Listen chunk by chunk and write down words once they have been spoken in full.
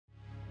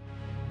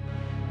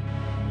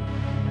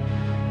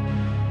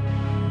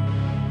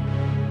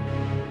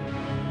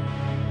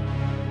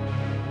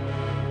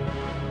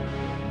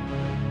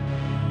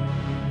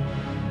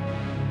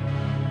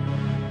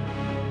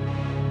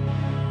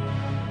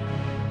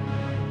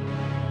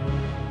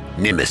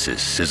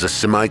Nemesis is a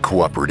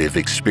semi-cooperative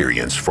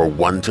experience for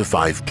 1 to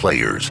 5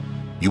 players.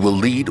 You will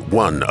lead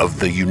one of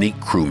the unique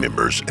crew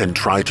members and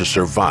try to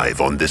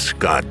survive on this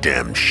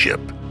goddamn ship,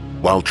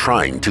 while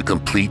trying to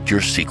complete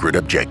your secret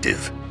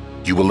objective.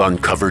 You will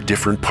uncover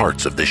different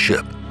parts of the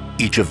ship,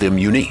 each of them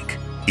unique,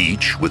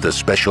 each with a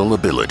special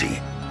ability.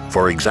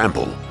 For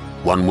example,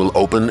 one will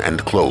open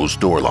and close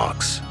door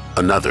locks.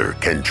 Another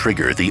can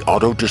trigger the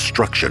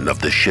auto-destruction of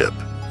the ship.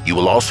 You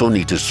will also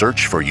need to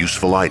search for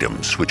useful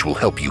items which will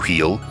help you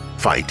heal,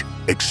 fight,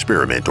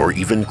 experiment, or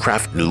even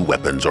craft new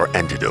weapons or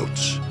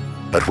antidotes.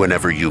 But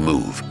whenever you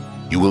move,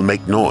 you will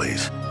make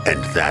noise,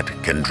 and that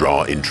can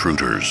draw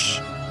intruders.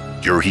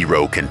 Your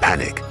hero can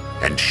panic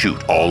and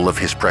shoot all of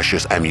his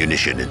precious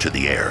ammunition into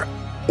the air.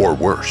 Or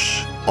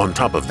worse, on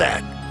top of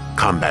that,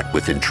 combat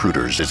with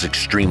intruders is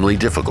extremely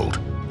difficult,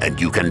 and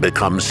you can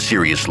become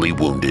seriously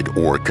wounded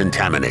or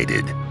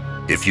contaminated.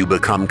 If you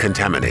become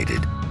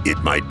contaminated, it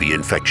might be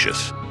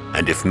infectious,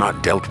 and if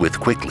not dealt with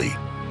quickly,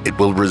 it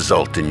will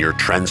result in your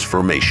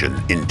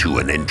transformation into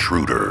an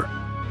intruder.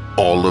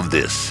 All of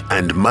this,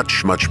 and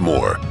much, much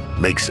more,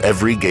 makes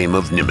every game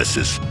of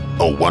Nemesis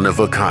a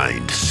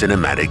one-of-a-kind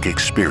cinematic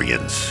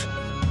experience.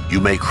 You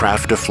may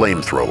craft a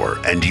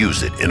flamethrower and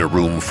use it in a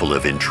room full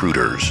of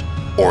intruders,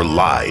 or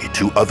lie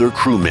to other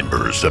crew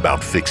members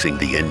about fixing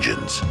the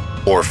engines,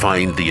 or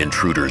find the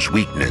intruder's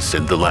weakness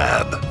in the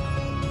lab,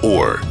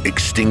 or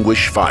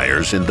extinguish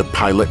fires in the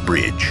pilot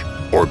bridge,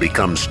 or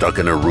become stuck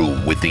in a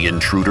room with the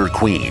intruder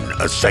queen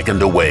a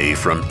second away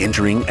from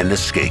entering an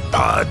escape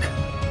pod.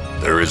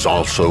 There is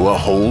also a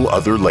whole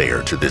other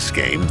layer to this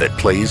game that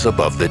plays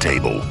above the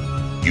table.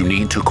 You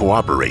need to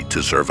cooperate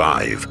to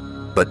survive,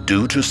 but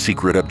due to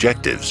secret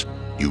objectives,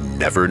 you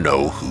never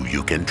know who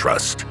you can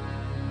trust.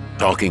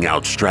 Talking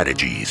out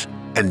strategies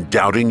and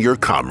doubting your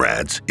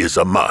comrades is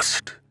a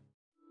must.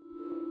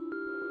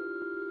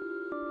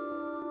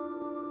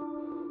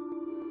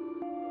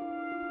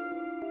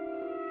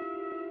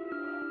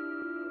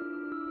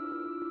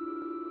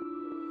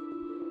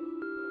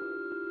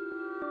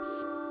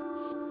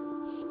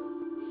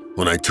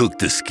 When I took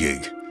this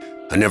gig,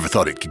 I never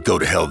thought it could go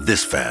to hell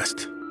this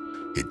fast.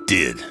 It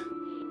did.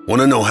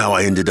 Want to know how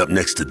I ended up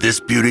next to this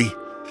beauty?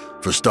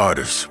 For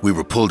starters, we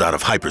were pulled out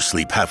of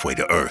hypersleep halfway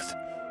to Earth.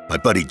 My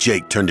buddy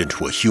Jake turned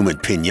into a human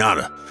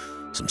piñata.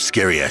 Some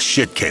scary-ass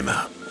shit came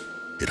out.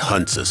 It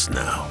hunts us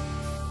now.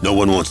 No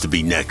one wants to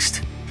be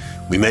next.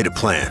 We made a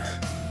plan.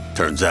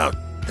 Turns out,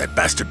 that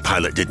bastard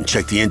pilot didn't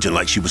check the engine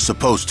like she was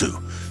supposed to.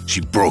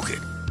 She broke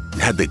it,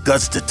 and had the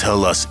guts to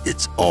tell us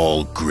it's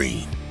all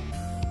green.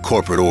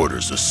 Corporate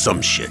orders or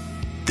some shit.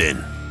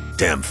 Then,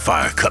 damn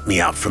fire cut me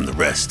out from the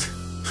rest.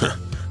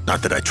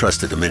 Not that I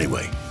trusted him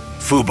anyway.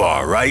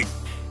 Foobar, right?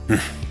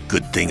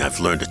 Good thing I've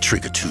learned a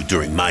trick or two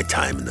during my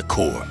time in the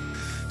Corps.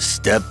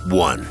 Step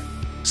 1.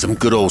 Some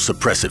good old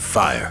suppressive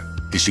fire.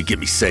 This should get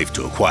me safe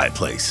to a quiet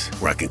place,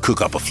 where I can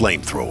cook up a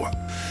flamethrower.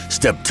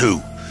 Step 2.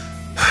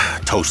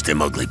 Toast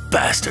them ugly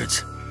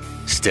bastards.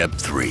 Step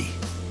 3.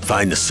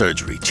 Find the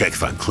surgery, check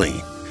if I'm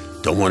clean.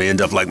 Don't want to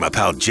end up like my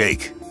pal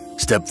Jake.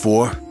 Step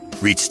 4.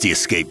 Reach the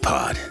escape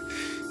pod.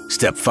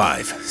 Step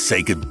 5,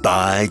 say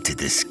goodbye to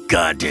this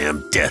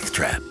goddamn death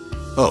trap.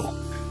 Oh,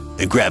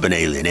 and grab an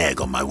alien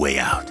egg on my way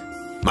out.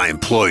 My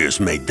employers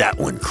made that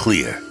one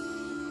clear.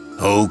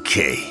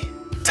 Okay,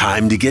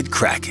 time to get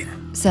cracking.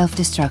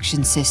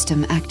 Self-destruction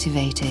system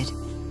activated.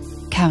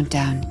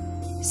 Countdown,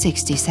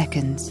 60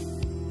 seconds.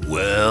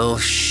 Well,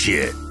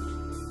 shit.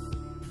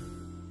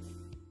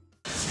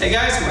 Hey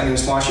guys, my name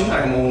is Martin,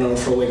 I'm owner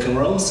of Awaken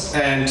Realms,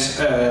 and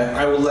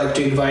I would like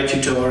to invite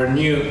you to our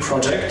new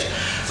project,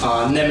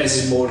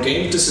 Nemesis Board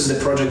Game. This is the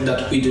project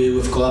that we do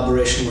with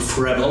collaboration with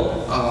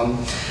Rebel,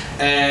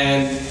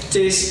 and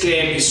this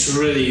game is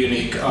really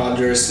unique.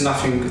 There's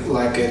nothing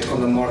like it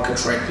on the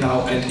market right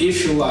now, and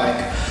if you like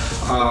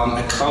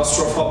a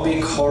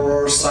claustrophobic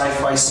horror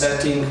sci-fi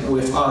setting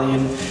with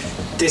Alien,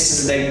 this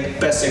is the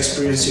best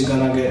experience you're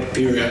gonna get,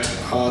 period.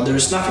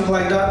 There's nothing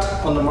like that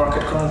on the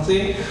market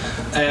currently,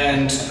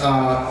 and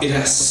it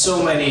has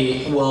so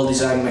many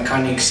well-designed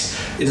mechanics.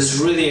 It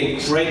is really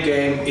a great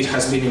game. It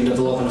has been in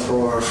development for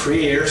over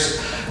 3 years,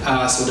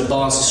 so the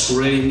balance is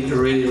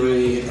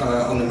really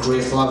on a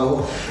great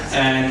level.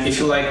 And if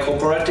you like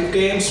cooperative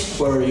games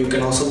where you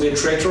can also be a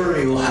traitor,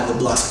 you will have a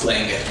blast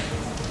playing it.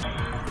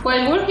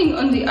 While working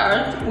on the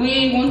art,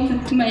 we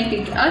wanted to make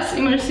it as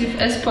immersive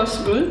as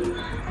possible.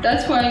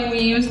 That's why we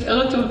used a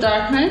lot of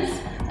darkness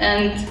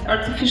and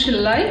artificial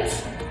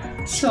lights.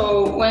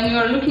 So when you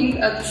are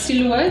looking at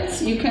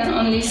silhouettes, you can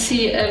only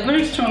see a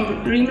very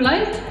strong rim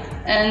light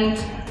and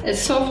a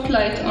soft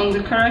light on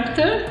the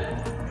character.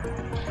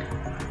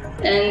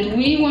 And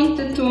we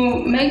wanted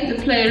to make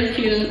the player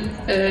feel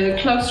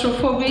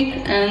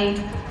claustrophobic and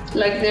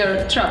like they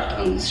are trapped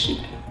on this ship.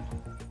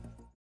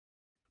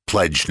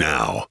 Pledge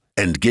now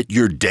and get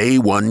your Day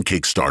 1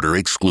 Kickstarter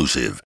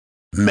exclusive.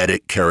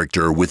 Medic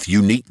character with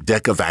unique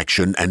deck of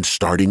action and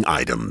starting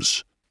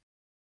items.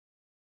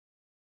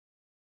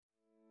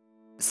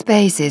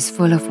 Space is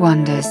full of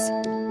wonders,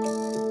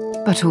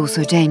 but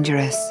also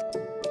dangerous.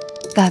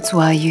 That's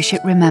why you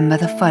should remember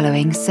the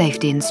following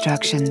safety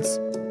instructions.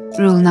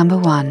 Rule number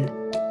 1.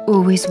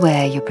 Always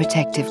wear your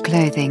protective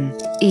clothing.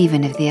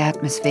 Even if the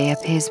atmosphere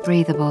appears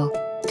breathable,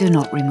 do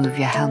not remove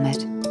your helmet.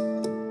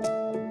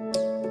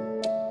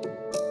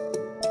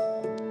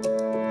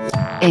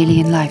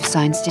 Alien life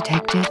signs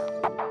detected?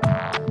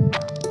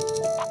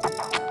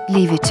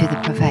 Leave it to the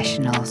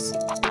professionals.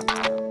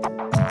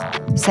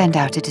 Send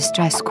out a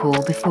distress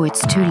call before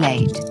it's too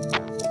late.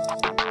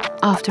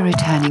 After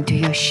returning to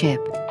your ship,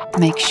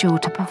 make sure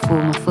to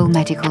perform a full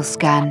medical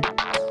scan.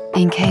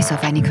 In case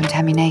of any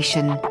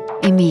contamination,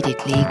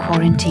 immediately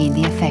quarantine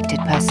the affected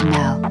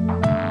personnel.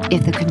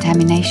 If the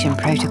contamination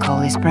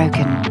protocol is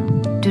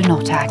broken, do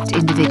not act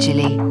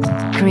individually.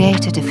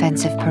 Create a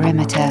defensive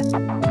perimeter.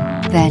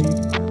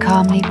 Then,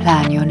 calmly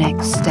plan your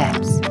next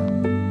steps.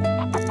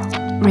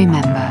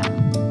 Remember,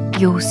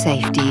 your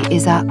safety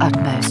is our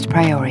utmost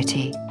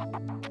priority.